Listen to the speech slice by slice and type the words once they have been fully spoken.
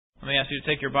Let me ask you to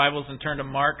take your Bibles and turn to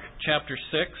Mark chapter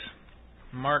 6.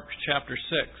 Mark chapter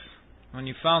 6. When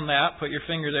you found that, put your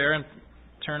finger there and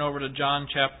turn over to John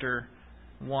chapter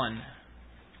 1.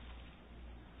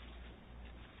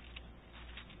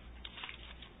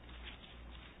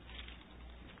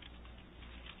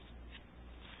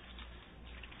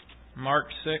 Mark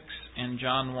 6 and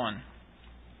John 1.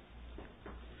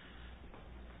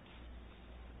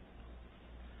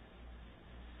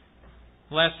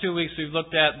 The last 2 weeks we've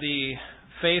looked at the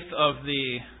faith of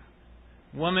the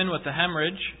woman with the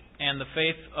hemorrhage and the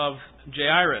faith of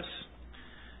Jairus.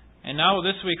 And now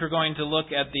this week we're going to look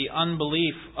at the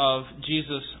unbelief of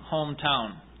Jesus'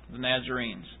 hometown, the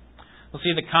Nazarenes. We'll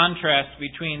see the contrast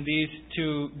between these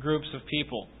two groups of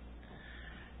people.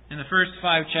 In the first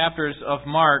 5 chapters of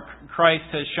Mark,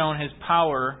 Christ has shown His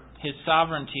power, His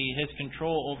sovereignty, His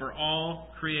control over all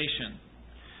creation.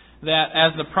 That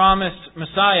as the promised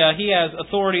Messiah, He has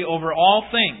authority over all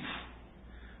things.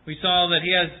 We saw that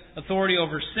He has authority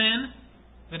over sin,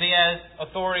 that He has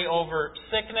authority over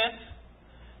sickness,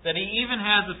 that He even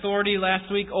has authority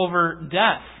last week over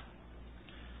death.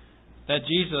 That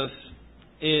Jesus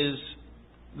is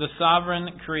the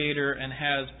sovereign Creator and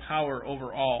has power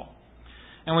over all.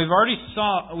 And we've already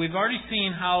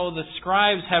seen how the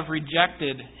scribes have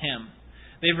rejected Him.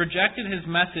 They've rejected His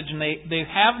message, and they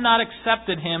have not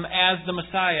accepted Him as the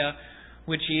Messiah,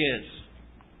 which He is.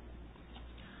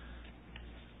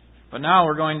 But now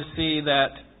we're going to see that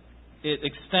it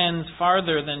extends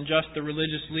farther than just the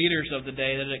religious leaders of the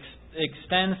day, that it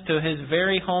extends to His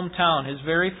very hometown, His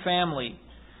very family.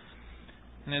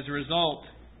 And as a result,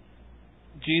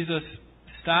 Jesus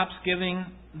stops giving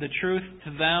the truth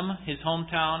to them, His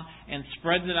hometown, and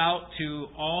spreads it out to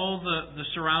all the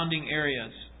surrounding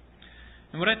areas.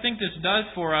 And what I think this does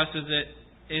for us is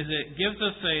it gives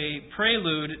us a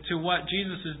prelude to what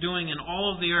Jesus is doing in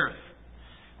all of the earth.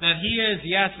 That He is,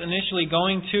 yes, initially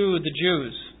going to the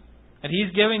Jews. That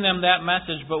He's giving them that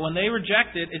message, but when they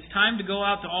reject it, it's time to go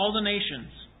out to all the nations.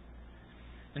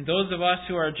 And those of us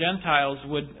who are Gentiles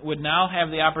would now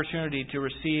have the opportunity to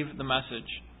receive the message.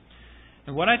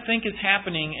 And what I think is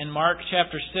happening in Mark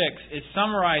chapter 6 is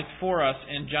summarized for us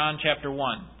in John chapter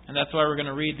 1. And that's why we're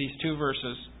going to read these 2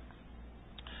 verses.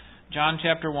 John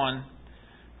chapter 1,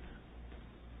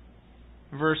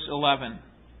 verse 11.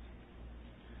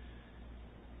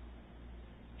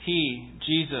 He,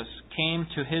 Jesus, came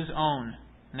to His own,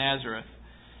 Nazareth,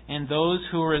 and those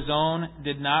who were His own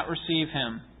did not receive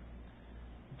Him.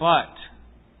 But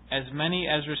as many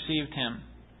as received Him,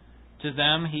 to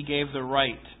them He gave the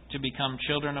right to become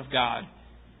children of God,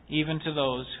 even to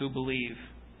those who believe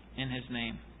in His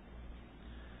name.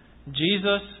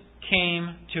 Jesus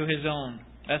came to His own.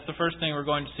 That's the first thing we're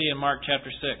going to see in Mark chapter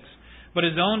 6. But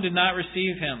His own did not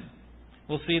receive Him.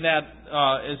 We'll see that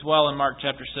as well in Mark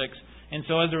chapter 6. And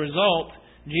so as a result,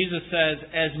 Jesus says,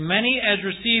 as many as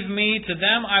receive Me, to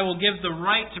them I will give the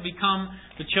right to become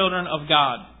the children of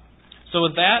God. So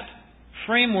with that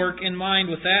framework in mind,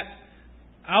 with that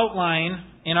outline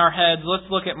in our heads, let's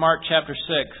look at Mark chapter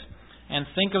 6 and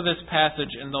think of this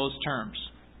passage in those terms.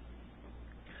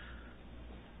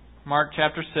 Mark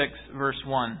chapter 6, verse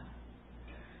 1.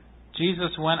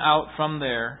 Jesus went out from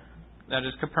there, that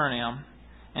is Capernaum,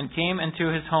 and came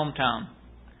into His hometown,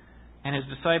 and His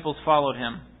disciples followed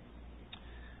Him.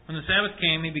 When the Sabbath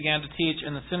came, He began to teach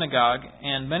in the synagogue,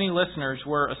 and many listeners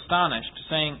were astonished,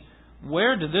 saying,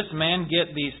 "Where did this man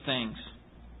get these things?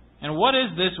 And what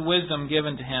is this wisdom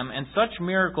given to Him, and such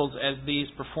miracles as these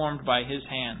performed by His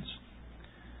hands?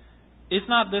 Is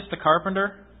not this the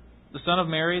carpenter, the son of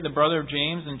Mary, the brother of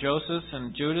James and Joseph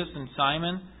and Judas and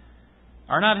Simon?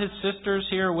 Are not His sisters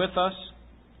here with us?"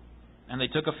 And they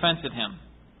took offense at Him.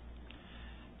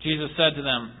 Jesus said to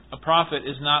them, "A prophet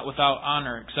is not without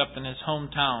honor except in his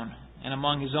hometown and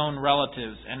among his own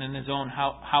relatives and in his own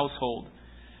household."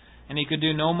 And He could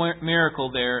do no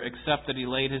miracle there except that He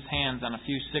laid His hands on a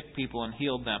few sick people and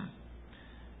healed them.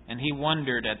 And He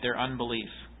wondered at their unbelief.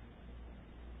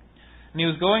 And He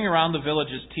was going around the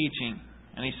villages teaching.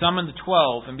 And He summoned the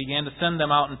 12 and began to send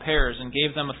them out in pairs and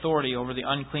gave them authority over the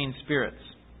unclean spirits.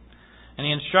 And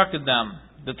He instructed them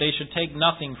that they should take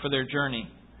nothing for their journey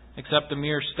except a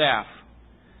mere staff,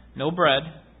 no bread,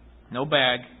 no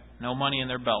bag, no money in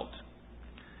their belt,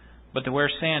 but to wear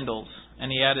sandals. And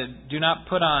He added, "Do not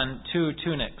put on 2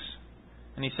 tunics."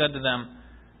 And He said to them,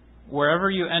 "Wherever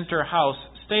you enter a house,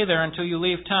 stay there until you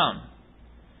leave town.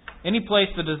 Any place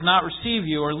that does not receive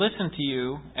you or listen to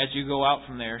you as you go out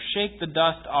from there, shake the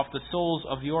dust off the soles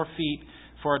of your feet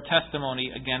for a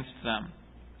testimony against them."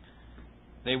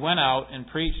 They went out and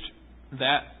preached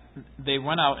that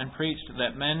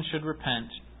men should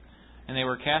repent. And they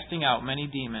were casting out many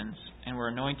demons, and were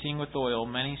anointing with oil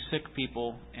many sick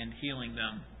people, and healing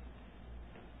them.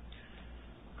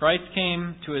 Christ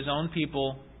came to His own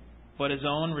people, but His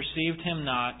own received Him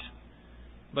not.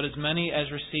 But as many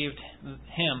as received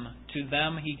Him, to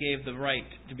them He gave the right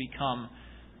to become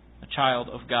a child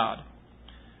of God.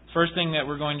 First thing that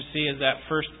we're going to see is that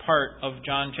first part of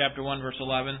John chapter 1, verse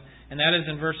 11, and that is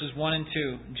in verses 1 and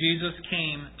 2. Jesus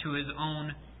came to His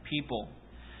own people.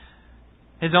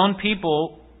 His own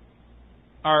people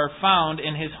are found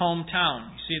in His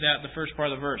hometown. You see that in the first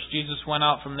part of the verse. Jesus went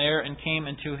out from there and came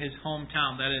into His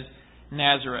hometown, that is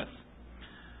Nazareth.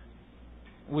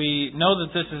 We know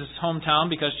that this is His hometown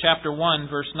because chapter 1,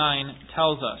 verse 9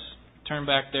 tells us. Turn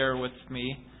back there with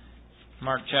me.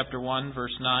 Mark chapter 1,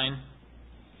 verse 9.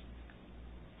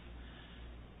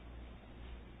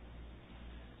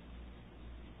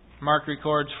 Mark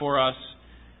records for us,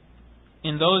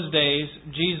 in those days,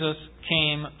 Jesus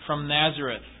came from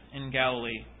Nazareth in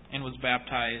Galilee and was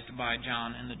baptized by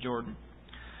John in the Jordan.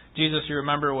 Jesus, you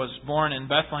remember, was born in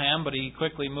Bethlehem, but He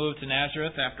quickly moved to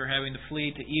Nazareth after having to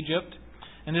flee to Egypt.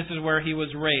 And this is where He was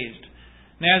raised.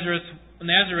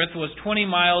 Nazareth was 20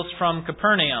 miles from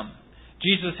Capernaum.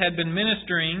 Jesus had been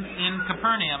ministering in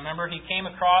Capernaum. Remember, He came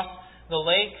across the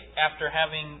lake after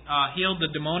having healed the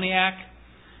demoniac.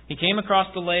 He came across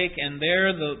the lake, and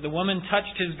there the woman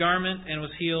touched His garment and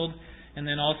was healed. And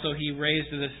then also He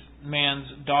raised this man's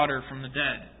daughter from the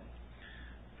dead.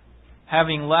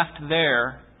 Having left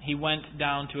there, He went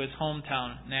down to His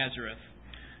hometown, Nazareth.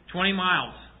 20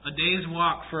 miles, a day's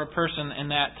walk for a person in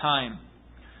that time.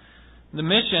 The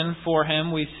mission for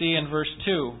Him, we see in verse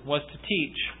 2, was to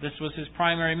teach. This was His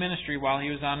primary ministry while He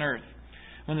was on earth.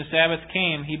 When the Sabbath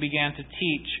came, He began to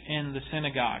teach in the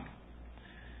synagogue.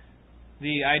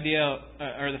 The idea,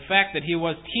 or the fact that He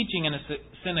was teaching in a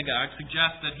synagogue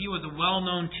suggests that He was a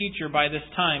well-known teacher by this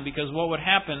time, because what would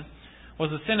happen was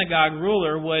the synagogue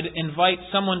ruler would invite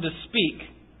someone to speak.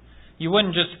 You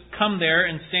wouldn't just come there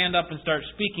and stand up and start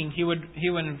speaking. He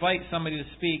would invite somebody to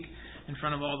speak in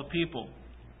front of all the people.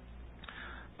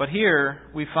 But here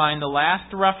we find the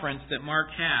last reference that Mark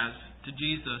has to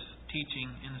Jesus teaching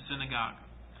in the synagogue.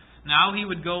 Now He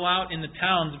would go out in the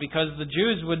towns because the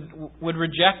Jews would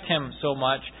reject Him so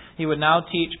much. He would now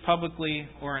teach publicly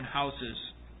or in houses.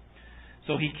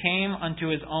 So He came unto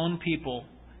His own people.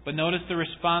 But notice the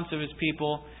response of His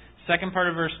people, second part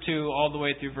of verse 2 all the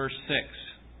way through verse 6.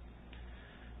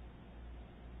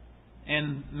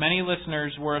 And many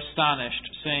listeners were astonished,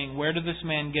 saying, "Where did this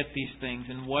man get these things?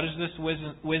 And what is this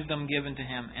wisdom given to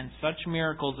him? And such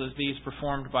miracles as these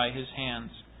performed by His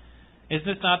hands? Is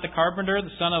this not the carpenter, the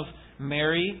son of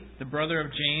Mary, the brother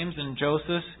of James and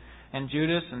Joseph and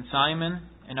Judas and Simon?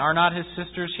 And are not his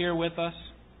sisters here with us?"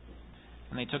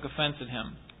 And they took offense at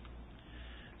Him.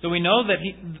 So we know that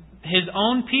His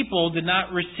own people did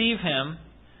not receive Him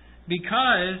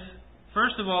because,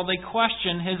 first of all, they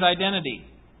questioned His identity.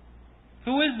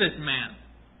 Who is this man?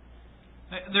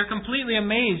 They're completely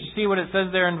amazed. You see what it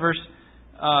says there in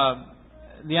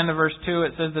the end of verse 2.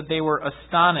 It says that they were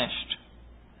astonished.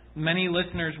 Many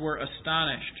listeners were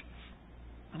astonished.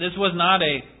 This was not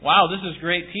a, wow, this is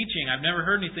great teaching. I've never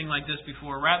heard anything like this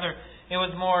before. Rather, it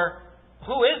was more,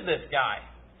 who is this guy?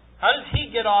 How does he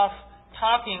get off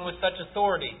talking with such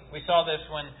authority? We saw this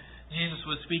when Jesus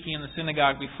was speaking in the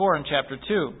synagogue before in chapter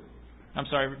 2.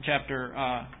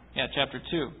 Chapter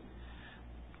 2.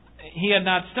 He had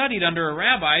not studied under a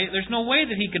rabbi. There's no way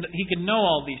that he could know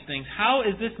all these things. How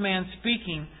is this man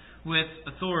speaking with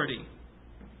authority?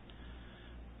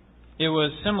 It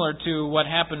was similar to what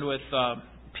happened with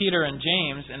Peter and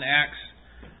James in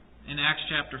Acts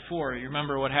chapter 4. You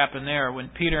remember what happened there. When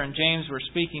Peter and James were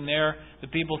speaking there, the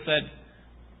people said,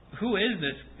 "Who is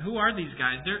this? Who are these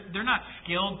guys? They're not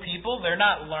skilled people. They're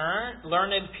not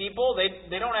learned people.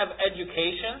 They don't have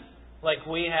education like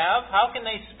we have. How can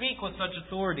they speak with such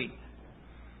authority?"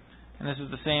 And this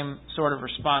is the same sort of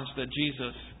response that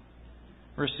Jesus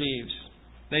receives.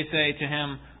 They say to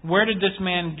Him, "Where did this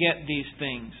man get these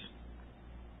things?"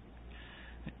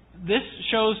 This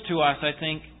shows to us, I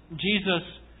think, Jesus'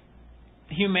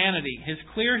 humanity, His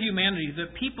clear humanity,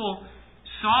 that people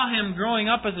saw Him growing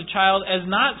up as a child as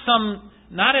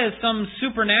not as some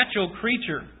supernatural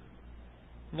creature.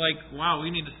 Like, wow,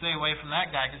 we need to stay away from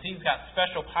that guy because he's got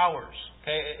special powers.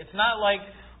 Okay, it's not like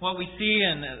what we see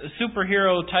in a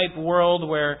superhero type world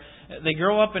where they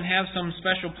grow up and have some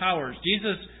special powers.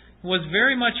 Jesus was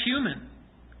very much human.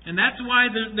 And that's why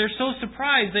they're so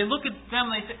surprised. They look at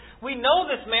them and they say, "We know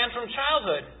this man from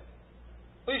childhood.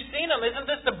 We've seen him. Isn't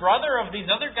this the brother of these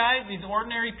other guys, these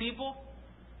ordinary people?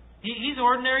 He's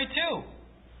ordinary too."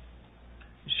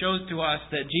 shows to us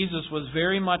that Jesus was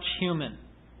very much human.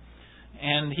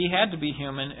 And He had to be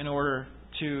human in order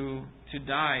to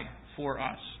die for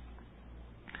us.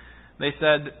 They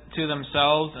said to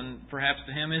themselves, and perhaps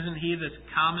to Him, isn't He this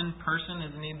common person?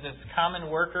 Isn't He this common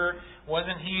worker?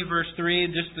 Wasn't He, verse 3,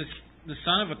 just the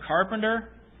son of a carpenter?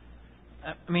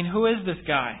 I mean, who is this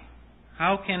guy?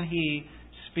 How can He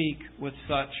speak with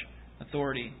such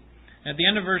authority? At the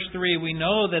end of verse 3, we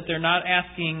know that they're not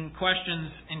asking questions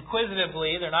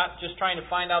inquisitively. They're not just trying to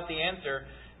find out the answer.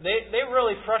 They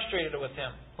really frustrated it with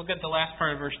Him. Look at the last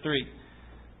part of verse 3.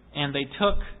 And they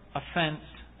took offense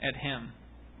at Him.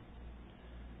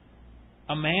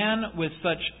 A man with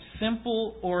such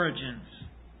simple origins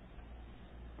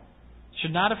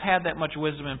should not have had that much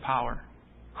wisdom and power.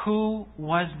 Who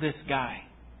was this guy?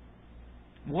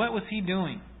 What was he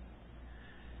doing?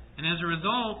 And as a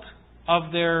result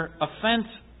of their offense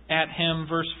at Him,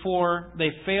 verse 4, they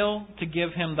fail to give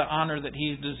Him the honor that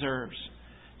He deserves.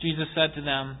 Jesus said to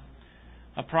them,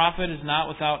 a prophet is not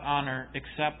without honor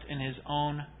except in his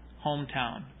own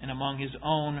hometown and among his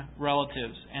own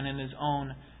relatives and in his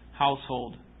own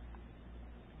household.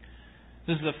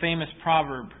 This is a famous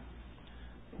proverb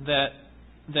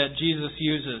that Jesus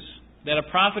uses, that a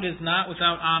prophet is not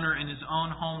without honor in his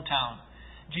own hometown.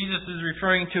 Jesus is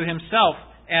referring to Himself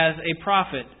as a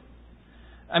prophet.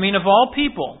 I mean, of all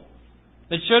people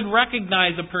that should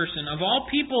recognize a person, of all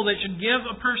people that should give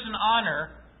a person honor,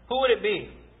 who would it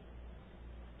be?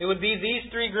 It would be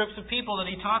these three groups of people that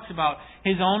He talks about.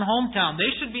 His own hometown. They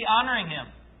should be honoring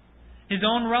Him. His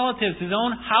own relatives, His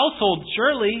own household,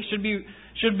 surely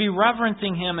should be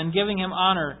reverencing Him and giving Him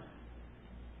honor.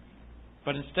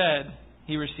 But instead,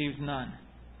 He receives none.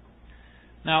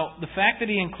 Now, the fact that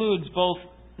He includes both,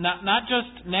 not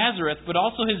just Nazareth, but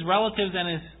also His relatives and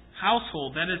His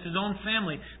household, that is His own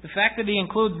family, the fact that He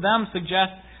includes them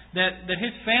suggests that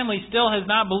His family still has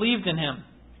not believed in Him.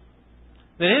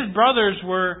 That His brothers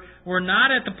were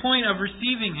not at the point of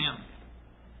receiving Him.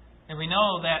 And we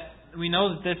know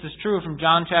that this is true from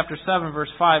John chapter 7,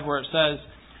 verse 5, where it says,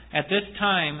 at this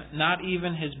time, not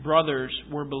even His brothers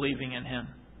were believing in Him.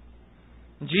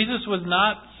 Jesus was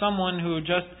not someone who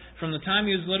just, from the time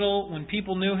He was little, when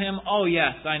people knew Him, oh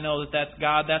yes, I know that that's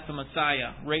God, that's the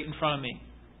Messiah, right in front of me.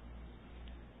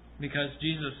 Because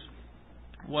Jesus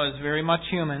was very much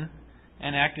human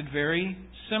and acted very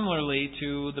similarly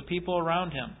to the people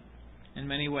around Him in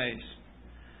many ways.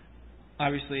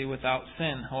 Obviously without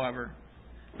sin, however.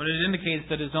 But it indicates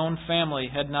that His own family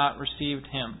had not received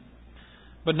Him.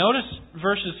 But notice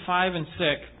verses 5 and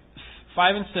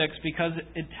 6, because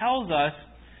it tells us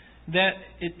that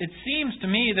it seems to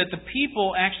me that the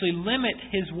people actually limit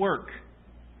His work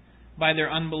by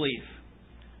their unbelief.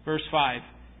 Verse 5.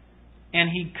 And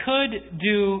He could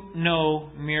do no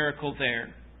miracle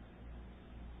there,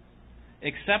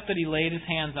 except that He laid His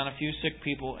hands on a few sick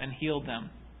people and healed them.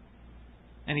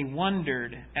 And He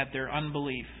wondered at their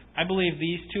unbelief. I believe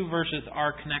these two verses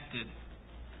are connected.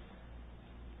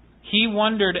 He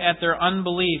wondered at their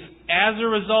unbelief. As a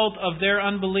result of their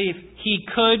unbelief, He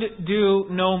could do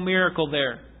no miracle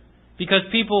there, because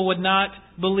people would not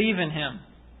believe in Him.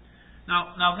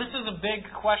 Now this is a big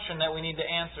question that we need to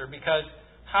answer, because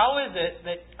how is it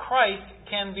that Christ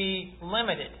can be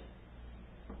limited?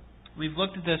 We've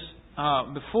looked at this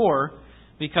before,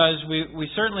 because we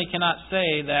certainly cannot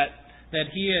say that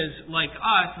He is like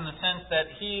us in the sense that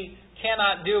He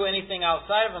cannot do anything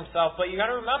outside of Himself. But you got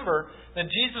to remember that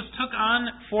Jesus took on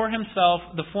for Himself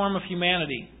the form of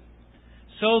humanity,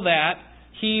 so that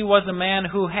He was a man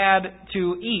who had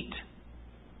to eat.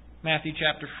 Matthew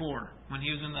chapter 4. When He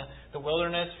was in the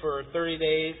wilderness for 30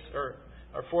 days or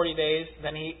 40 days,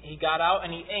 then He got out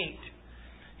and He ate.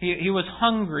 He was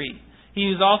hungry. He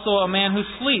is also a man who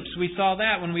sleeps. We saw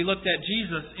that when we looked at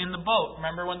Jesus in the boat.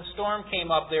 Remember when the storm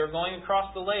came up, they were going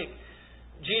across the lake.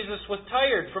 Jesus was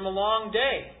tired from a long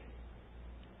day.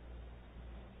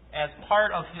 As a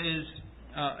part of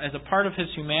His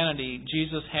humanity,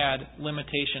 Jesus had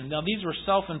limitations. Now these were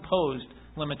self-imposed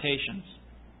limitations.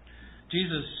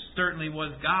 Jesus certainly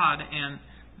was God,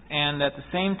 and at the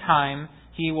same time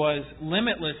He was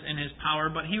limitless in His power,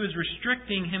 but He was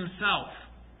restricting Himself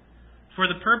for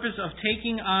the purpose of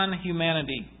taking on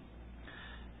humanity.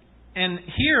 And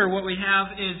here what we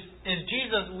have is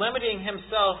Jesus limiting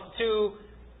Himself to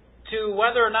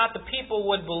whether or not the people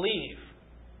would believe.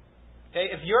 Okay?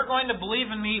 If you're going to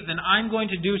believe in me, then I'm going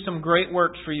to do some great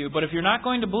works for you. But if you're not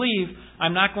going to believe,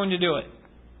 I'm not going to do it.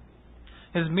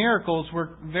 His miracles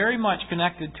were very much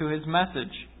connected to His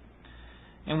message.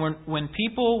 And when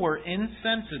people were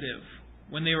insensitive,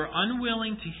 when they were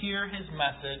unwilling to hear His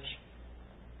message,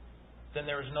 then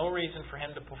there was no reason for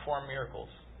Him to perform miracles.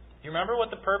 Do you remember what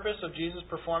the purpose of Jesus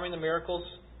performing the miracles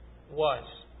was?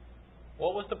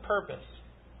 What was the purpose?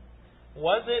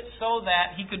 Was it so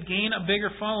that He could gain a bigger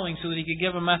following so that He could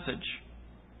give a message?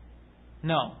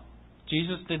 No.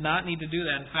 Jesus did not need to do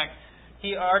that. In fact,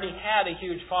 He already had a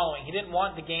huge following. He didn't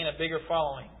want to gain a bigger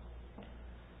following.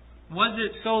 Was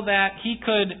it so that He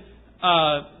could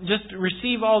just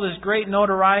receive all this great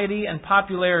notoriety and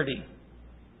popularity?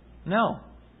 No.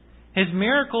 His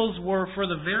miracles were for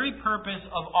the very purpose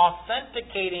of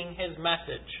authenticating His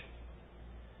message.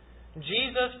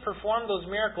 Jesus performed those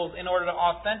miracles in order to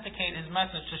authenticate His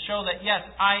message, to show that, yes,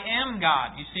 I am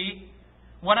God. You see,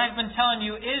 what I've been telling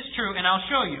you is true, and I'll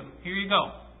show you. Here you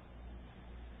go.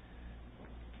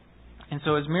 And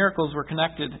so His miracles were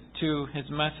connected to His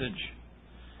message.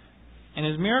 And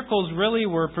His miracles really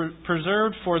were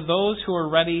preserved for those who are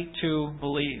ready to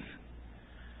believe.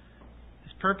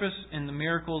 His purpose in the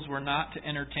miracles were not to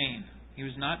entertain. He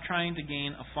was not trying to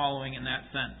gain a following in that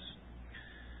sense.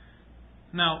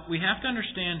 Now, we have to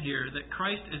understand here that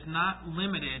Christ is not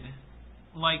limited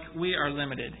like we are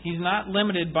limited. He's not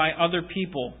limited by other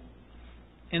people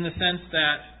in the sense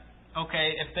that,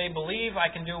 okay, if they believe, I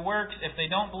can do works. If they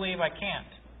don't believe, I can't.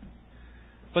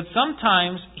 But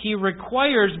sometimes He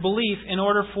requires belief in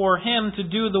order for Him to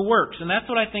do the works. And that's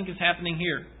what I think is happening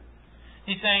here.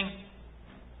 He's saying,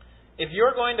 if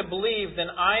you're going to believe, then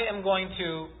I am going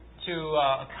to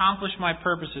accomplish my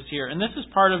purposes here. And this is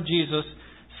part of Jesus'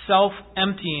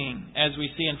 self-emptying, as we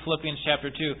see in Philippians chapter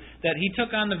 2, that He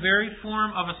took on the very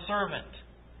form of a servant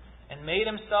and made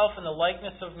Himself in the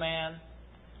likeness of man,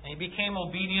 and He became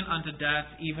obedient unto death,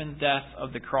 even death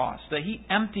of the cross. That He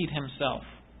emptied Himself.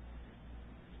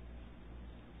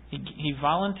 He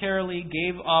voluntarily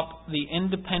gave up the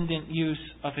independent use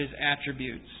of His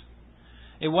attributes.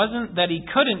 It wasn't that He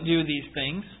couldn't do these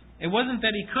things. It wasn't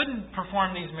that He couldn't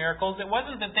perform these miracles. It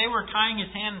wasn't that they were tying His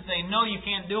hand and saying, no, you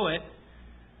can't do it.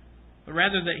 But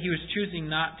rather that He was choosing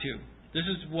not to. This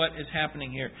is what is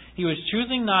happening here. He was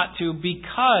choosing not to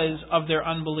because of their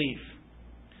unbelief.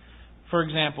 For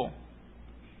example,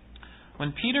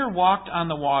 when Peter walked on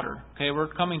the water, okay,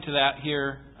 we're coming to that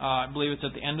here, I believe it's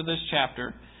at the end of this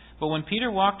chapter. But when Peter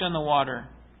walked on the water,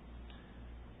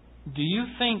 do you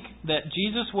think that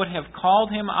Jesus would have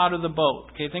called him out of the boat?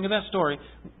 Okay, think of that story.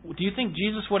 Do you think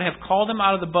Jesus would have called him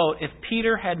out of the boat if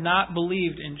Peter had not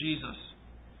believed in Jesus?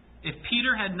 If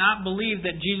Peter had not believed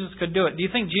that Jesus could do it, do you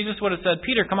think Jesus would have said,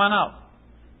 Peter, come on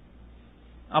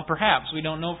out? Perhaps. We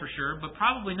don't know for sure, but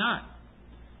probably not.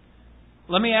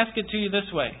 Let me ask it to you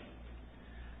this way.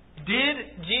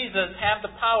 Did Jesus have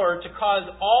the power to cause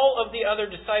all of the other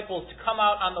disciples to come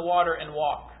out on the water and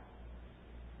walk?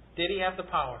 Did He have the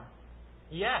power?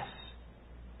 Yes.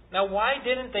 Now, why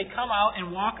didn't they come out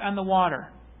and walk on the water?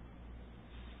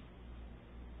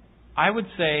 I would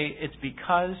say it's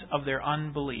because of their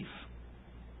unbelief.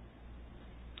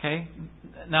 Okay?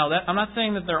 Now, I'm not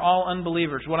saying that they're all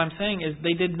unbelievers. What I'm saying is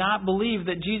they did not believe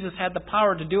that Jesus had the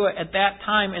power to do it at that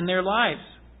time in their lives.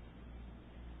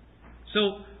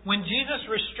 So, when Jesus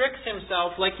restricts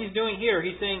Himself like He's doing here,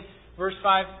 He's saying, verse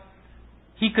 5,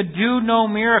 He could do no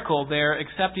miracle there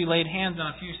except He laid hands on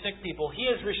a few sick people. He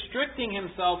is restricting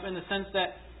Himself in the sense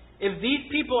that if these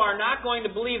people are not going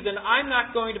to believe, then I'm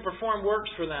not going to perform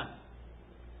works for them.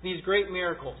 These great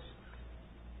miracles.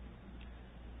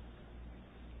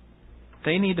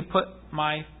 They need to put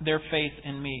their faith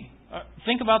in me.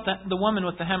 Think about the woman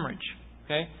with the hemorrhage.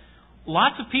 Okay,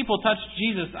 lots of people touched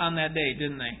Jesus on that day,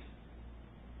 didn't they?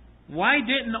 Why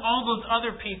didn't all those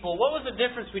other people, what was the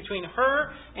difference between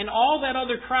her and all that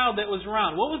other crowd that was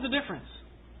around? What was the difference?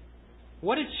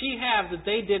 What did she have that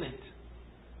they didn't?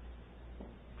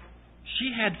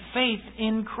 She had faith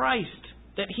in Christ,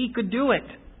 that He could do it.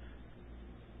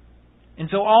 And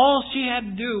so all she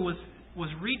had to do was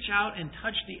reach out and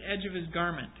touch the edge of His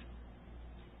garment.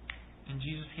 And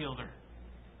Jesus healed her.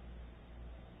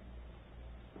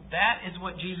 That is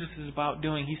what Jesus is about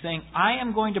doing. He's saying, I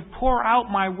am going to pour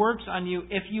out my works on you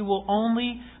if you will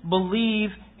only believe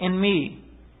in me.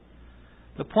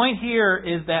 The point here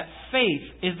is that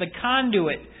faith is the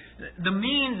conduit, the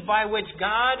means by which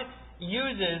God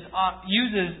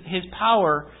uses His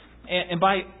power and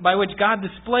by which God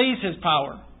displays His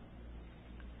power.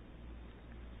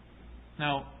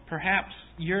 Now, perhaps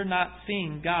you're not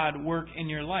seeing God work in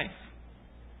your life.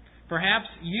 Perhaps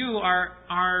you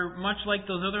are much like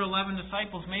those other 11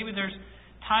 disciples. Maybe there's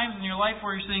times in your life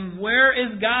where you're saying, where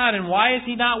is God and why is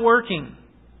He not working?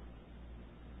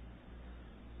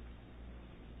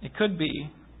 It could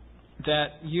be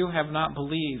that you have not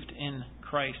believed in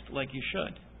Christ like you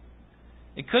should.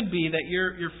 It could be that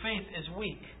your faith is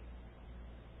weak.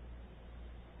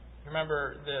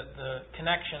 Remember the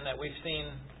connection that we've seen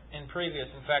in previous.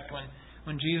 In fact,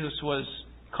 when Jesus was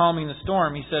calming the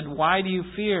storm, He said, "Why do you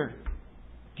fear?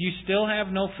 Do you still have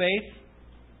no faith?"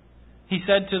 He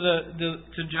said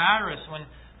to Jairus,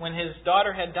 when his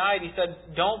daughter had died, He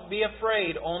said, "Don't be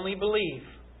afraid, only believe."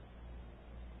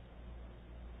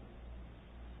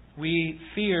 We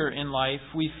fear in life.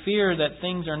 We fear that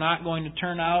things are not going to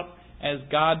turn out as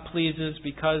God pleases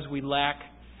because we lack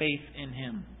faith in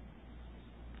Him.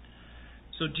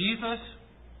 So Jesus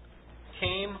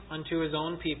came unto His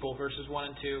own people, verses 1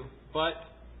 and 2, but,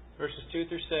 verses 2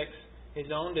 through 6,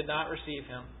 His own did not receive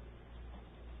Him.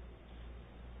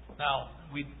 Now,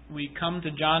 we come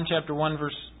to John chapter 1,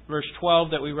 verse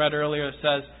 12 that we read earlier. It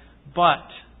says, "But,"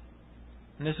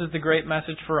 and this is the great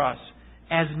message for us,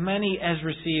 "as many as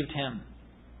received Him,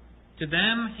 to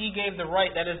them He gave the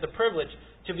right," that is the privilege,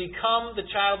 "to become the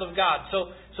child of God."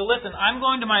 So listen, I'm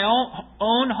going to my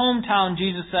own hometown,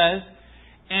 Jesus says,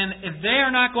 and if they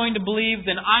are not going to believe,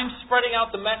 then I'm spreading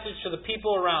out the message to the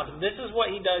people around. And this is what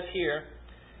He does here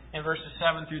in verses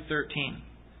 7 through 13.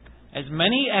 "As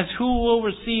many as who will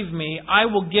receive Me, I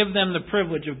will give them the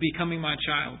privilege of becoming My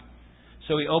child."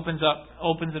 So He opens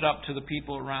it up to the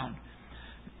people around.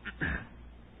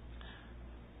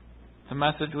 The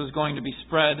message was going to be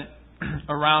spread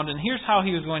around, and here's how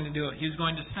He was going to do it. He was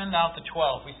going to send out the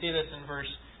 12. We see this in verse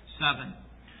 7.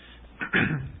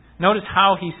 Notice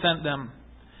how He sent them.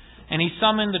 "And He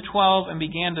summoned the 12 and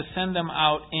began to send them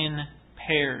out in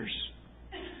pairs."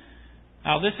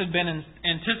 Now, this had been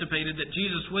anticipated that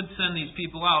Jesus would send these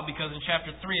people out, because in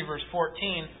chapter 3, verse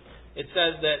 14, it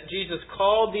says that Jesus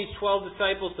called these 12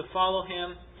 disciples to follow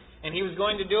Him, and He was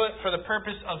going to do it for the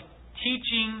purpose of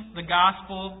teaching the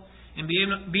gospel and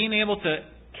being able to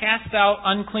cast out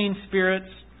unclean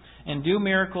spirits and do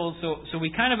miracles. So we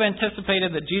kind of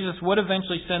anticipated that Jesus would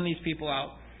eventually send these people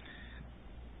out.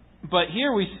 But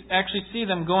here we actually see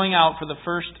them going out for the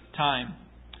first time.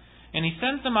 And He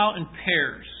sends them out in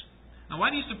pairs. Now, why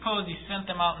do you suppose He sent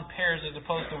them out in pairs as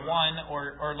opposed to one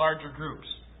or larger groups?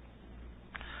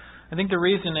 I think the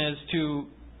reason is to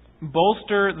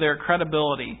bolster their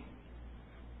credibility.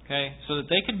 Okay, so that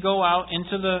they could go out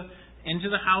into the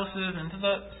houses, into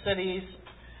the cities,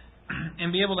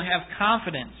 and be able to have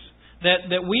confidence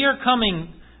that we are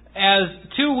coming as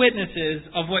two witnesses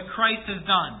of what Christ has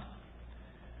done.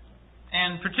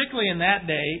 And particularly in that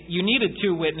day, you needed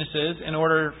two witnesses in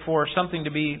order for something to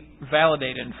be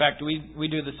validated. In fact, we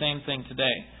do the same thing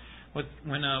today.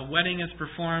 When a wedding is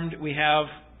performed, we have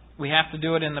to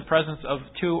do it in the presence of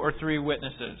 2 or 3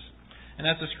 witnesses. And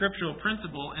that's a scriptural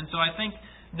principle. And so I think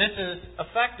this is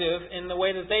effective in the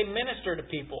way that they minister to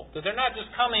people. That they're not just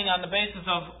coming on the basis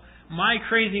of my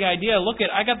crazy idea. Look,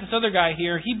 I got this other guy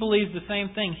here. He believes the same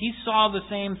thing. He saw the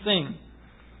same thing.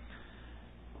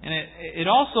 And it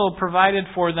also provided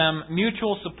for them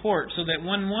mutual support, so that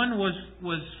when one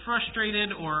was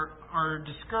frustrated or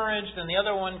discouraged, and the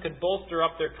other one could bolster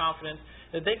up their confidence,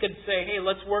 that they could say, "Hey,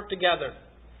 let's work together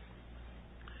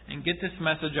and get this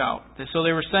message out." So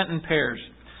they were sent in pairs.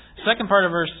 The second part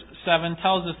of verse 7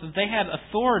 tells us that they had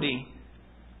authority,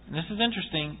 and this is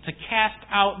interesting, to cast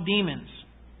out demons.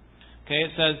 Okay,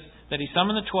 it says that He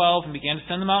summoned the 12 and began to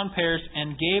send them out in pairs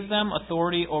and gave them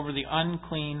authority over the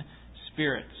unclean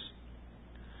spirits.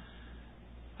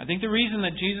 I think the reason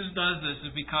that Jesus does this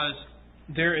is because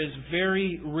there is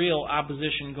very real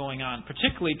opposition going on,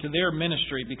 particularly to their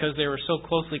ministry, because they were so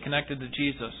closely connected to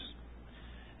Jesus.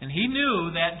 And He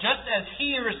knew that just as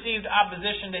He received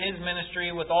opposition to His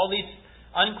ministry with all these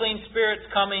unclean spirits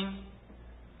coming,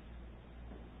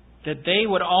 that they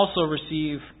would also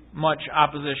receive much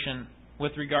opposition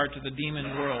with regard to the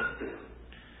demon world.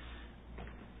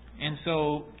 And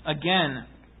so, again,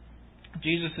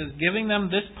 Jesus is giving them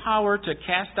this power to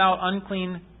cast out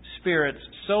unclean spirits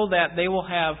so that they will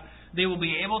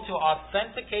be able to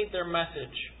authenticate their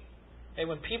message. And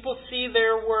when people see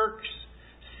their works,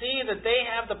 see that they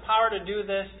have the power to do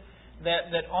this,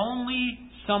 that only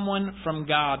someone from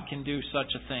God can do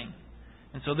such a thing.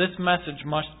 And so this message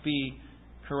must be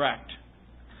correct.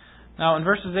 Now in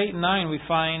verses 8 and 9 we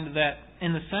find that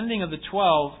in the sending of the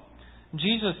 12,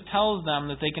 Jesus tells them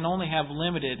that they can only have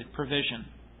limited provision.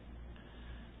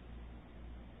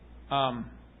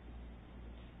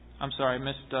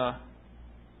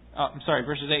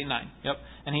 Verses 8 and 9. Yep.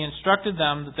 "And He instructed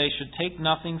them that they should take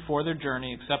nothing for their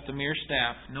journey except a mere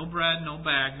staff, no bread, no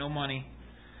bag, no money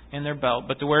in their belt,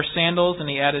 but to wear sandals, and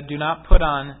He added, do not put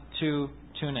on 2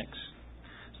 tunics.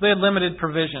 So they had limited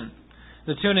provision.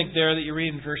 The tunic there that you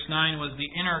read in verse 9 was the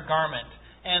inner garment.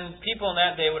 And people in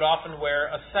that day would often wear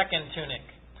a second tunic.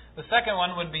 The second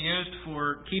one would be used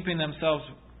for keeping themselves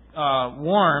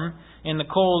warm in the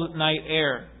cold night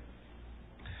air.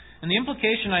 And the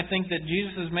implication I think that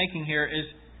Jesus is making here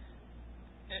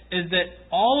is that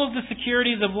all of the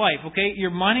securities of life, okay,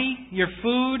 your money, your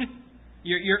food,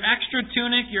 your extra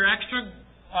tunic, your extra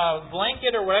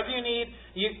blanket or whatever you need,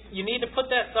 you need to put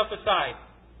that stuff aside.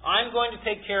 I'm going to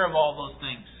take care of all those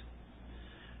things.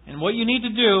 And what you need to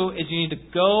do is you need to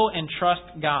go and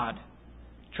trust God.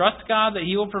 Trust God that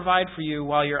He will provide for you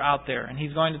while you're out there. And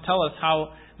He's going to tell us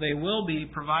how they will be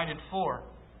provided for.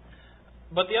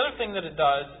 But the other thing that it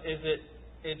does is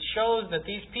it shows that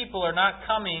these people are not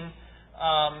coming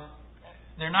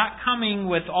they're not coming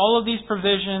with all of these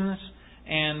provisions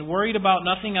and worried about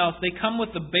nothing else. They come with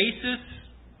the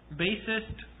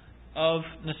basest of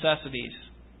necessities.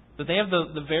 That they have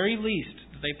the very least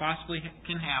that they possibly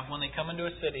can have when they come into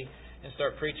a city and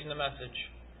start preaching the message.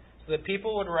 So that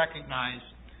people would recognize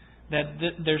that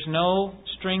there's no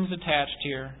strings attached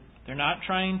here. They're not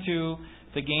trying to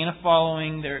gain a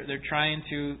following. They're trying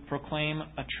to proclaim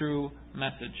a true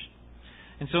message.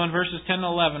 And so in verses 10 and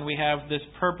 11, we have this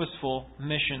purposeful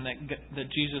mission that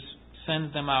Jesus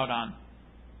sends them out on.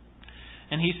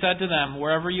 And He said to them,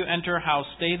 "Wherever you enter a house,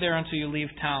 stay there until you leave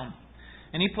town.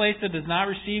 Any place that does not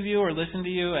receive you or listen to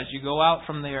you as you go out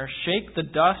from there, shake the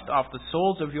dust off the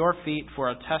soles of your feet for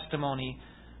a testimony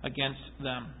against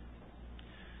them."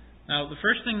 Now, the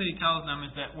first thing that He tells them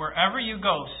is that wherever you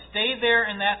go, stay there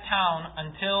in that town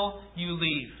until you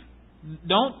leave.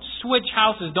 Don't switch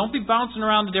houses. Don't be bouncing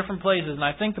around to different places. And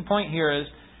I think the point here is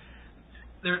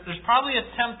there's probably a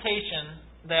temptation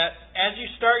that as you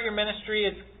start your ministry,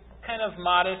 it's kind of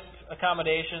modest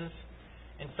accommodations.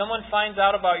 And someone finds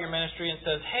out about your ministry and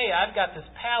says, "Hey, I've got this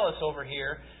palace over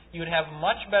here. You would have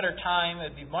much better time. It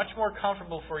would be much more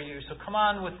comfortable for you. So come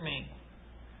on with me."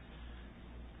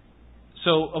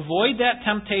 So avoid that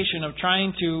temptation of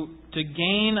trying to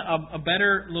gain a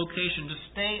better location, to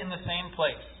stay in the same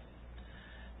place.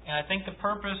 And I think the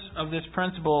purpose of this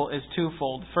principle is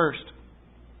twofold. First,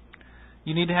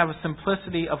 you need to have a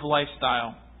simplicity of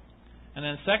lifestyle. And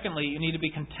then secondly, you need to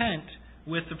be content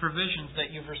with the provisions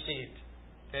that you've received.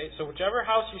 Okay, so whichever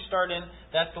house you start in,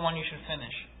 that's the one you should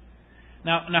finish.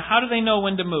 Now how do they know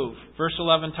when to move? Verse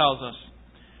 11 tells us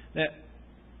that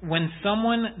when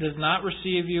someone does not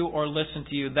receive you or listen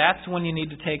to you, that's when you need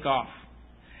to take off.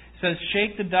 It says,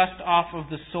 "Shake the dust off of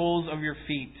the soles of your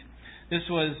feet." This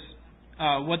was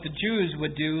what the Jews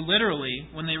would do literally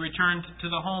when they returned to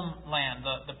the homeland,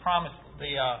 the promised,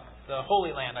 the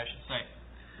Holy Land, I should say.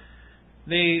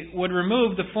 They would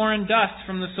remove the foreign dust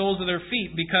from the soles of their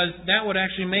feet because that would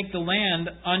actually make the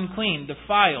land unclean,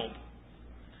 defiled.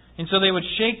 And so they would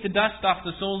shake the dust off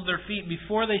the soles of their feet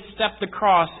before they stepped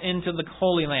across into the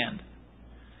Holy Land.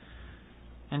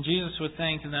 And Jesus was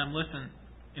saying to them, listen,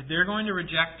 if they're going to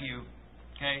reject you,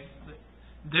 okay,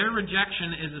 their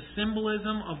rejection is a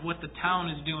symbolism of what the town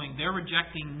is doing. They're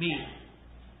rejecting me.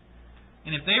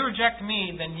 And if they reject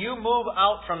me, then you move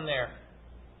out from there.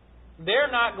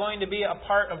 They're not going to be a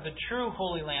part of the true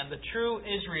Holy Land, the true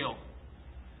Israel.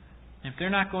 If they're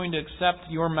not going to accept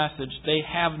your message, they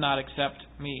have not accepted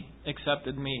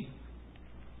me.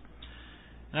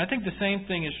 And I think the same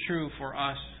thing is true for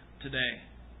us today.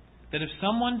 That if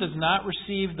someone does not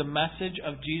receive the message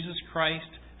of Jesus Christ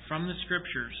from the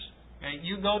Scriptures, okay,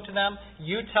 you go to them,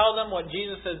 you tell them what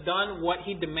Jesus has done, what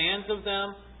He demands of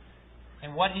them,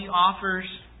 and what He offers,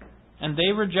 and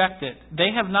they reject it.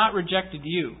 They have not rejected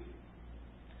you.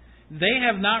 They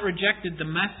have not rejected the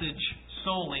message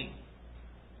solely.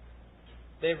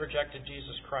 They've rejected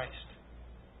Jesus Christ.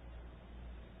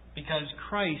 Because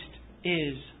Christ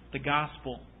is the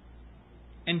gospel.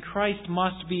 And Christ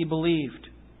must be believed.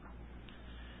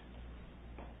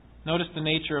 Notice the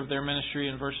nature of their ministry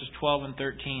in verses 12 and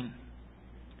 13.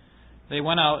 They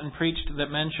went out and preached that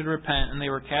men should repent, and they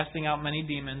were casting out many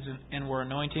demons and were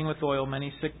anointing with oil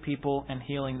many sick people and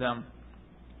healing them.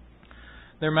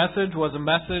 Their message was a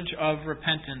message of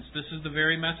repentance. This is the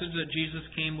very message that Jesus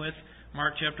came with.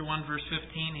 Mark chapter 1 verse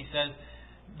 15, He says,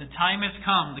 "The time has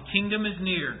come, the kingdom is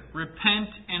near. Repent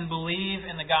and believe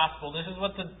in the gospel." This is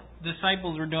what the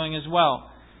disciples were doing as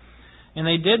well. And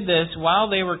they did this while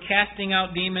they were casting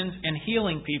out demons and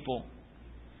healing people.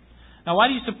 Now, why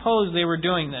do you suppose they were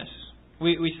doing this?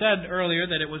 We said earlier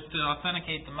that it was to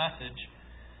authenticate the message.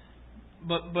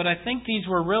 But I think these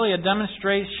were really a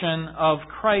demonstration of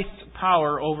Christ's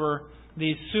power over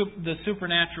the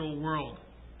supernatural world.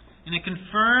 And it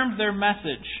confirmed their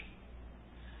message.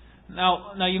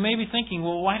 Now you may be thinking,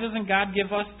 well, why doesn't God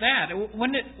give us that?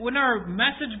 Wouldn't our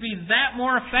message be that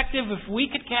more effective if we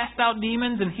could cast out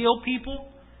demons and heal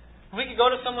people? If we could go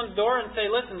to someone's door and say,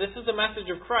 listen, this is the message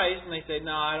of Christ, and they say,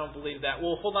 no, I don't believe that.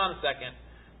 Well, hold on a second.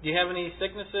 Do you have any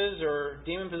sicknesses or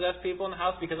demon-possessed people in the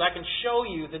house? Because I can show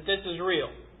you that this is real.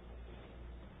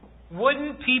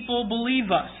 Wouldn't people believe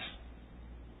us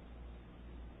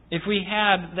if we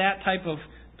had that type of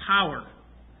power?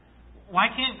 Why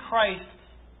can't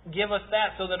Christ give us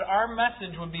that so that our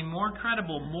message would be more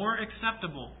credible, more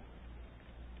acceptable?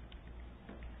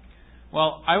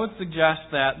 Well, I would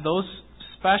suggest that those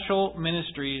special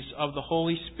ministries of the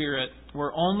Holy Spirit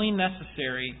were only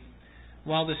necessary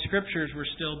while the Scriptures were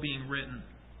still being written.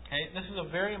 Okay? This is a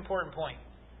very important point.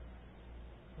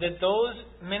 That those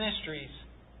ministries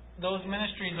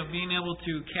of being able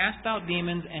to cast out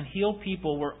demons and heal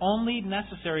people were only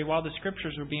necessary while the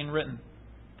Scriptures were being written.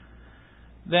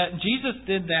 That Jesus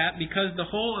did that because the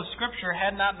whole of Scripture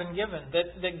had not been given.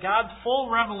 That God's full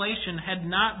revelation had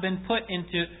not been put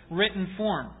into written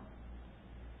form.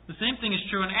 The same thing is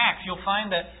true in Acts. You'll find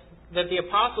that the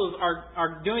apostles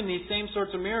are doing these same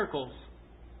sorts of miracles.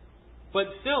 But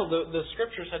still, the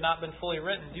Scriptures had not been fully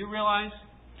written. Do you realize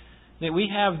that we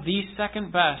have the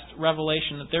second best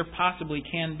revelation that there possibly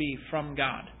can be from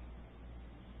God?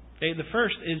 Okay, the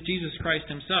first is Jesus Christ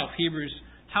Himself. Hebrews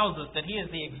tells us that He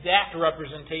is the exact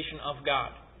representation of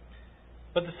God.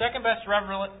 But the second best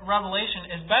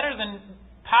revelation is better than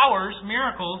powers,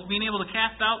 miracles, being able to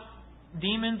cast out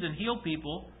demons and heal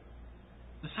people.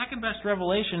 The second best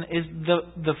revelation is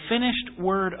the finished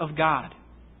Word of God.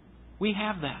 We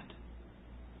have that.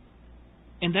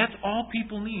 And that's all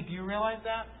people need. Do you realize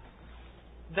that?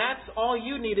 That's all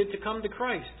you needed to come to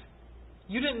Christ.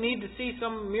 You didn't need to see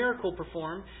some miracle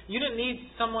performed. You didn't need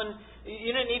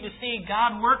to see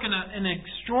God work in an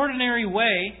extraordinary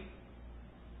way.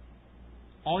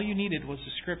 All you needed was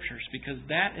the Scriptures, because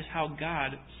that is how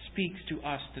God speaks to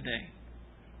us today.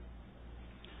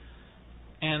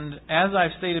 And as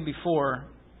I've stated before,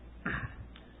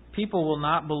 people will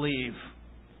not believe.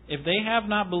 If they have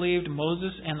not believed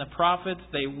Moses and the prophets,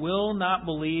 they will not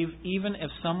believe even if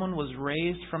someone was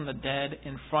raised from the dead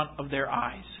in front of their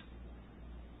eyes.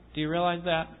 Do you realize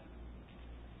that?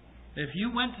 If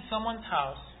you went to someone's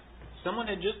house, someone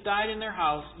had just died in their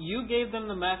house, you gave them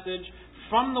the message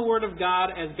from the Word of God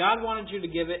as God wanted you to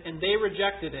give it, and they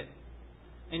rejected it.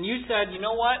 And you said, you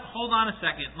know what? Hold on a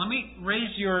second. Let me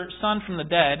raise your son from the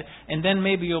dead, and then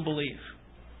maybe you'll believe.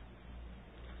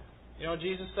 You know what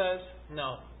Jesus says?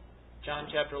 No. John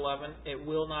chapter 11, it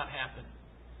will not happen.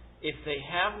 If they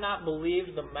have not believed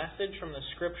the message from the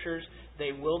Scriptures,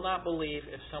 they will not believe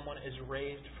if someone is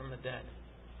raised from the dead.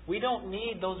 We don't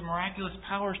need those miraculous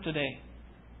powers today.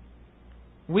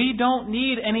 We don't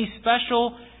need any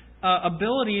special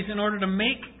abilities in order to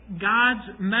make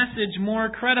God's message more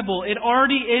credible. It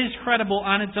already is credible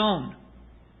on its own.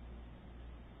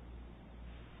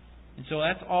 And so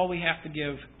that's all we have to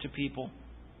give to people.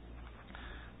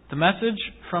 The message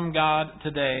from God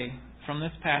today, from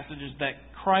this passage, is that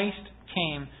Christ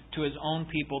came to His own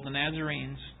people, the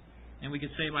Nazarenes, and we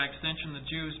could say by extension the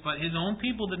Jews, but His own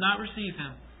people did not receive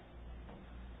Him.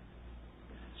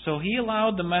 So He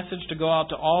allowed the message to go out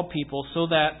to all people so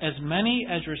that as many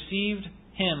as received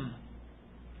Him,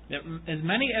 that as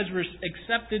many as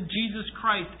accepted Jesus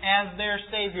Christ as their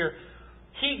Savior,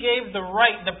 He gave the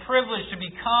right, the privilege to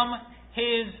become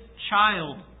His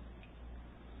child,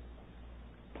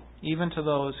 even to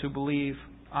those who believe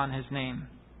on His name.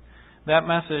 That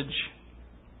message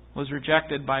was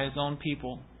rejected by His own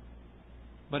people,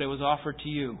 but it was offered to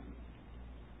you.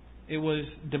 It was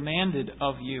demanded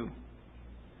of you.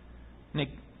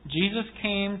 Jesus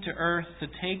came to earth to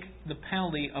take the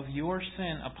penalty of your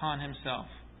sin upon Himself.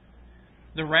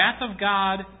 The wrath of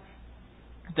God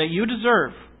that you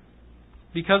deserve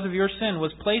because of your sin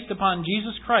was placed upon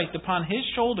Jesus Christ, upon His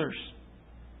shoulders.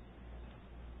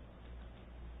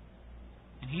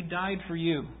 And He died for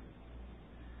you.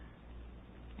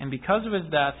 And because of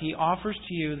His death, He offers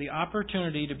to you the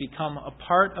opportunity to become a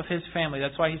part of His family.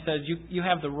 That's why He says you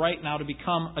have the right now to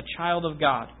become a child of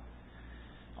God.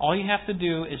 All you have to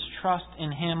do is trust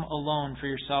in Him alone for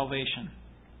your salvation.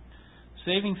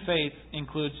 Saving faith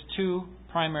includes two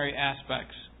primary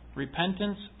aspects: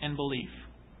 repentance and belief.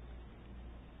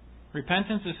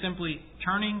 Repentance is simply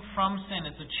turning from sin.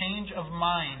 It's a change of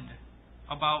mind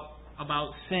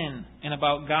about sin and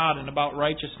about God and about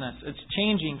righteousness. It's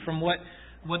changing from what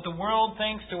the world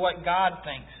thinks to what God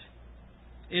thinks.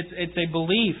 It's a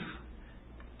belief.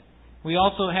 We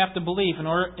also have to believe.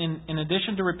 In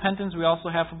addition to repentance, we also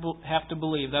have to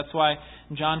believe. That's why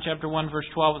in John chapter 1 verse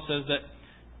 12 it says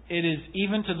that it is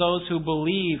even to those who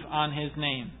believe on His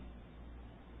name.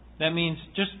 That means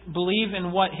just believe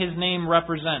in what His name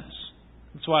represents.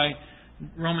 That's why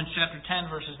Romans chapter 10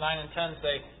 verses 9 and 10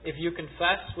 say, if you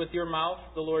confess with your mouth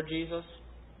the Lord Jesus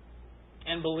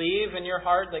and believe in your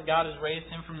heart that God has raised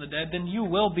Him from the dead, then you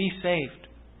will be saved.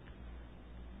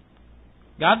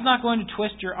 God's not going to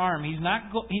twist your arm. He's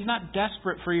not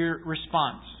desperate for your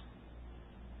response.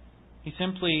 He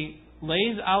simply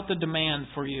lays out the demand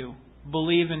for you.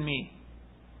 Believe in me.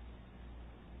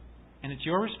 And it's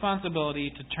your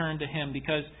responsibility to turn to Him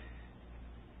because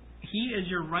He is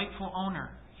your rightful owner.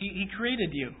 He created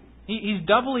you. He's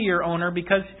doubly your owner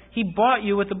because He bought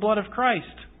you with the blood of Christ.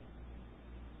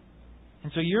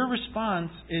 And so your response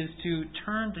is to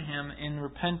turn to Him in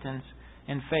repentance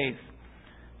and faith.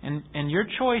 And your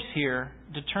choice here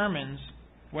determines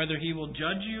whether He will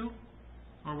judge you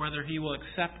or whether He will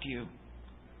accept you.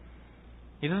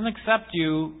 He doesn't accept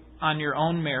you on your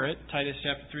own merit, Titus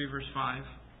chapter 3, verse 5,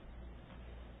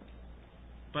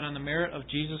 but on the merit of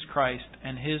Jesus Christ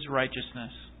and His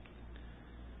righteousness.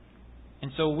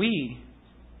 And so we,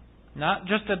 not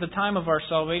just at the time of our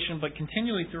salvation, but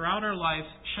continually throughout our lives,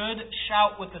 should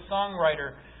shout with the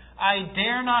songwriter, I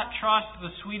dare not trust the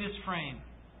sweetest frame,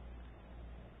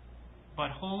 but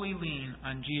wholly lean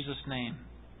on Jesus' name.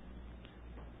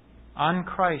 On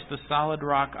Christ, the solid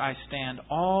rock, I stand.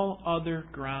 All other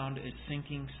ground is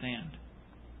sinking sand.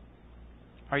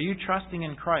 Are you trusting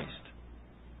in Christ?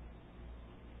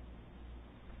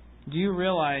 Do you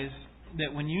realize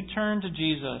that when you turn to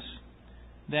Jesus,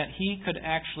 that He could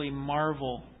actually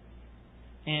marvel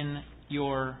in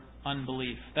your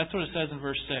unbelief? That's what it says in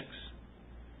verse 6.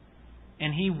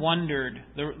 And He wondered.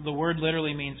 The word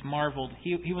literally means marveled.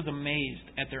 He was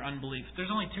amazed at their unbelief. There's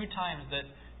only 2 times that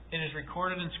it is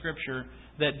recorded in Scripture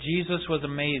that Jesus was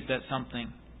amazed at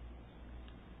something.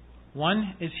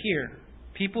 One is here.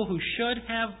 People who should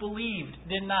have believed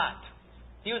did not.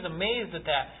 He was amazed at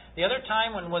that. The other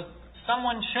time when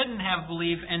someone shouldn't have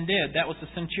believed and did. That was the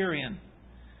centurion.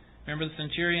 Remember the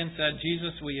centurion said,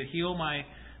 Jesus, will you heal my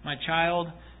child?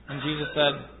 And Jesus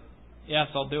said, yes,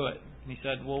 I'll do it. And he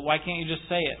said, well, why can't you just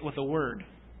say it with a word?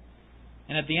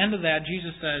 And at the end of that,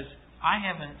 Jesus says, I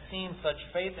haven't seen such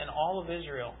faith in all of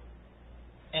Israel.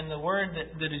 And the word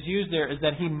that is used there is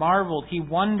that He marveled, He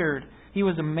wondered, He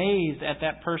was amazed at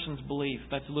that person's belief.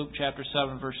 That's Luke chapter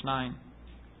 7, verse 9.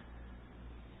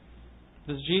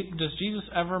 Does Jesus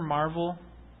ever marvel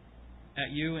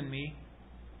at you and me?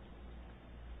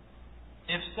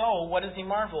 If so, what does He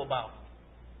marvel about?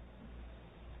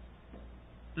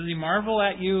 Does He marvel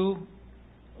at you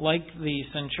like the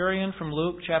centurion from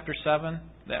Luke chapter 7?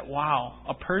 That, wow,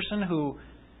 a person who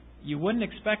you wouldn't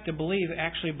expect to believe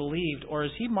actually believed? Or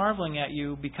is He marveling at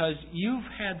you because you've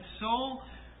had so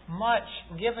much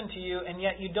given to you and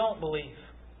yet you don't believe?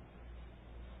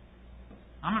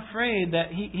 I'm afraid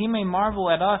that He may marvel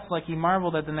at us like He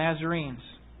marveled at the Nazarenes.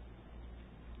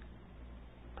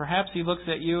 Perhaps He looks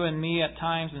at you and me at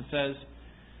times and says,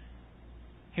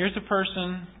 here's a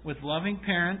person with loving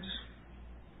parents,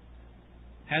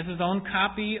 has his own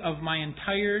copy of my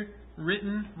entire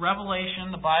written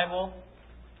revelation, the Bible.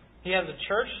 He has a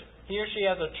church. He or she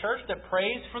has a church that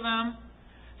prays for them,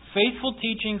 faithful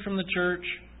teaching from the church,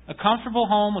 a comfortable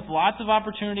home with lots of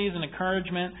opportunities and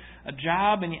encouragement, a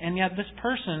job, and yet this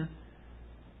person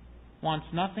wants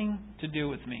nothing to do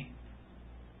with me.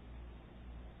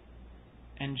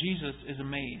 And Jesus is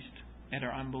amazed at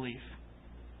our unbelief.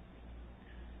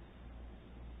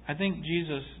 I think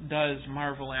Jesus does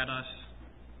marvel at us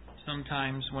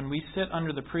sometimes when we sit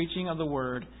under the preaching of the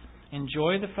Word,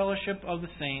 enjoy the fellowship of the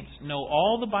saints, know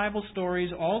all the Bible stories,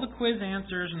 all the quiz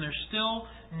answers, and there's still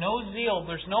no zeal,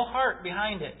 there's no heart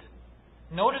behind it.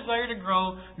 No desire to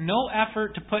grow, no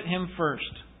effort to put Him first.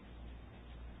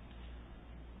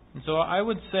 And so I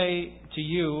would say to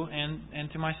you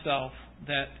and to myself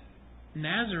that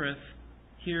Nazareth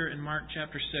here in Mark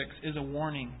chapter 6 is a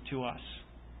warning to us.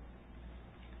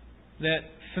 That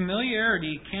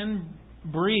familiarity can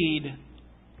breed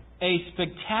a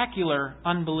spectacular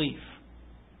unbelief.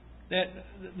 That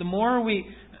the more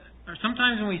or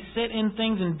sometimes when we sit in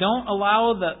things and don't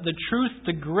allow the truth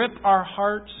to grip our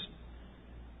hearts,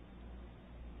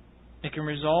 it can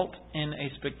result in a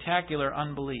spectacular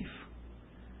unbelief.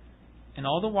 And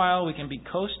all the while we can be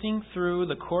coasting through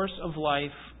the course of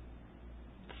life,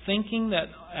 thinking that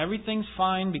everything's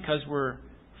fine because we're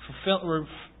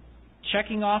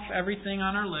checking off everything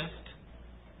on our list.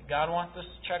 God wants us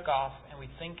to check off, and we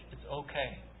think it's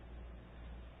okay.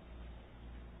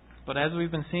 But as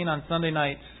we've been seeing on Sunday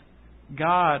nights,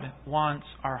 God wants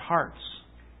our hearts.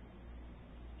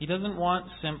 He doesn't want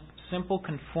simple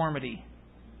conformity,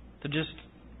 to just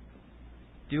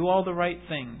do all the right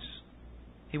things.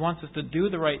 He wants us to do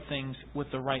the right things with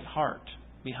the right heart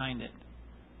behind it.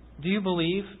 Do you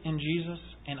believe in Jesus,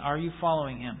 and are you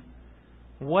following Him?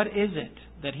 What is it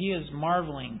that He is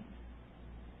marveling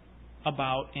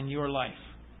about in your life.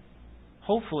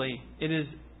 Hopefully, it is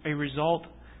as a result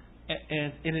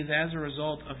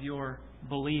of your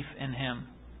belief in Him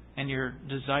and your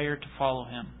desire to follow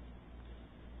Him.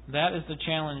 That is the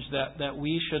challenge that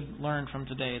we should learn from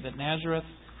today, that Nazareth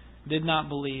did not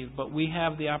believe, but we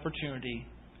have the opportunity,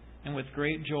 and with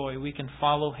great joy we can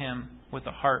follow Him with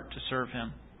a heart to serve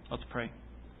Him. Let's pray.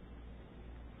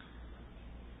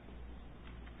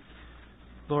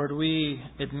 Lord, we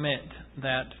admit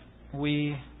that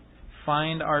we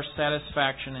find our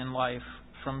satisfaction in life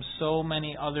from so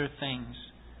many other things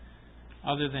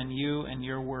other than You and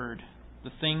Your Word, the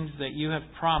things that You have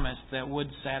promised that would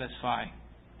satisfy.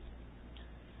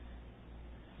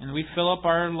 And we fill up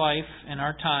our life and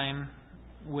our time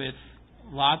with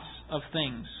lots of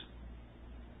things,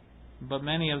 but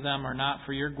many of them are not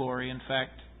for Your glory. In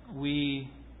fact, we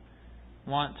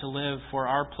want to live for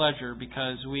our pleasure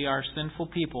because we are sinful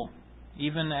people.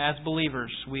 Even as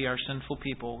believers, we are sinful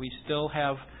people. We still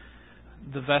have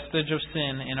the vestige of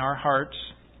sin in our hearts,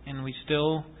 and we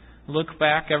still look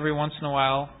back every once in a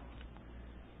while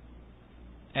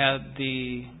at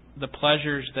the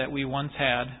pleasures that we once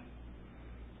had,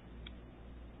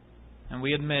 and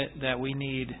we admit that we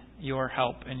need Your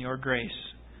help and Your grace.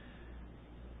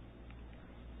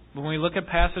 When we look at a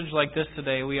passage like this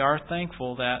today, we are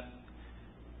thankful that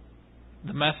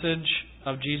the message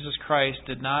of Jesus Christ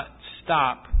did not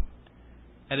stop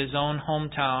at His own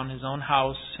hometown, His own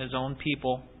house, His own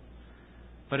people,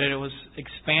 but it was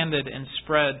expanded and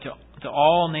spread to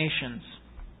all nations.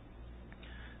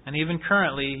 And even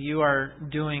currently, You are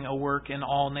doing a work in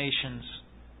all nations,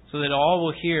 so that all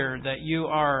will hear that You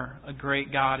are a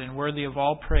great God and worthy of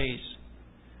all praise,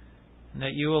 and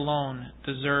that You alone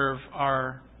deserve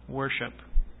our worship.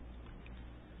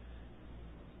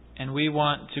 And we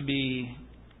want to be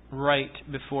right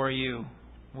before You.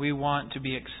 We want to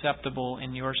be acceptable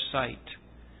in Your sight.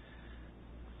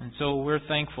 And so we're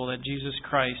thankful that Jesus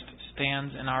Christ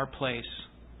stands in our place.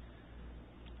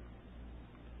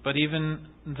 But even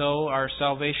though our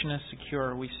salvation is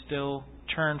secure, we still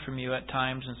turn from You at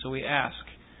times, and so we ask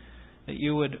that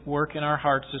You would work in our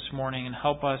hearts this morning and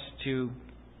help us to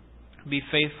be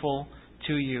faithful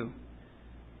to You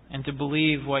and to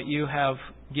believe what You have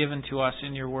given to us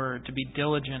in Your Word, to be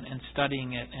diligent in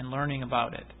studying it and learning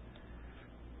about it.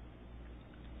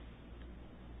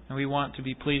 And we want to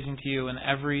be pleasing to You in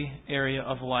every area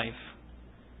of life.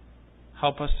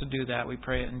 Help us to do that, we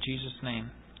pray it in Jesus'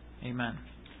 name. Amen.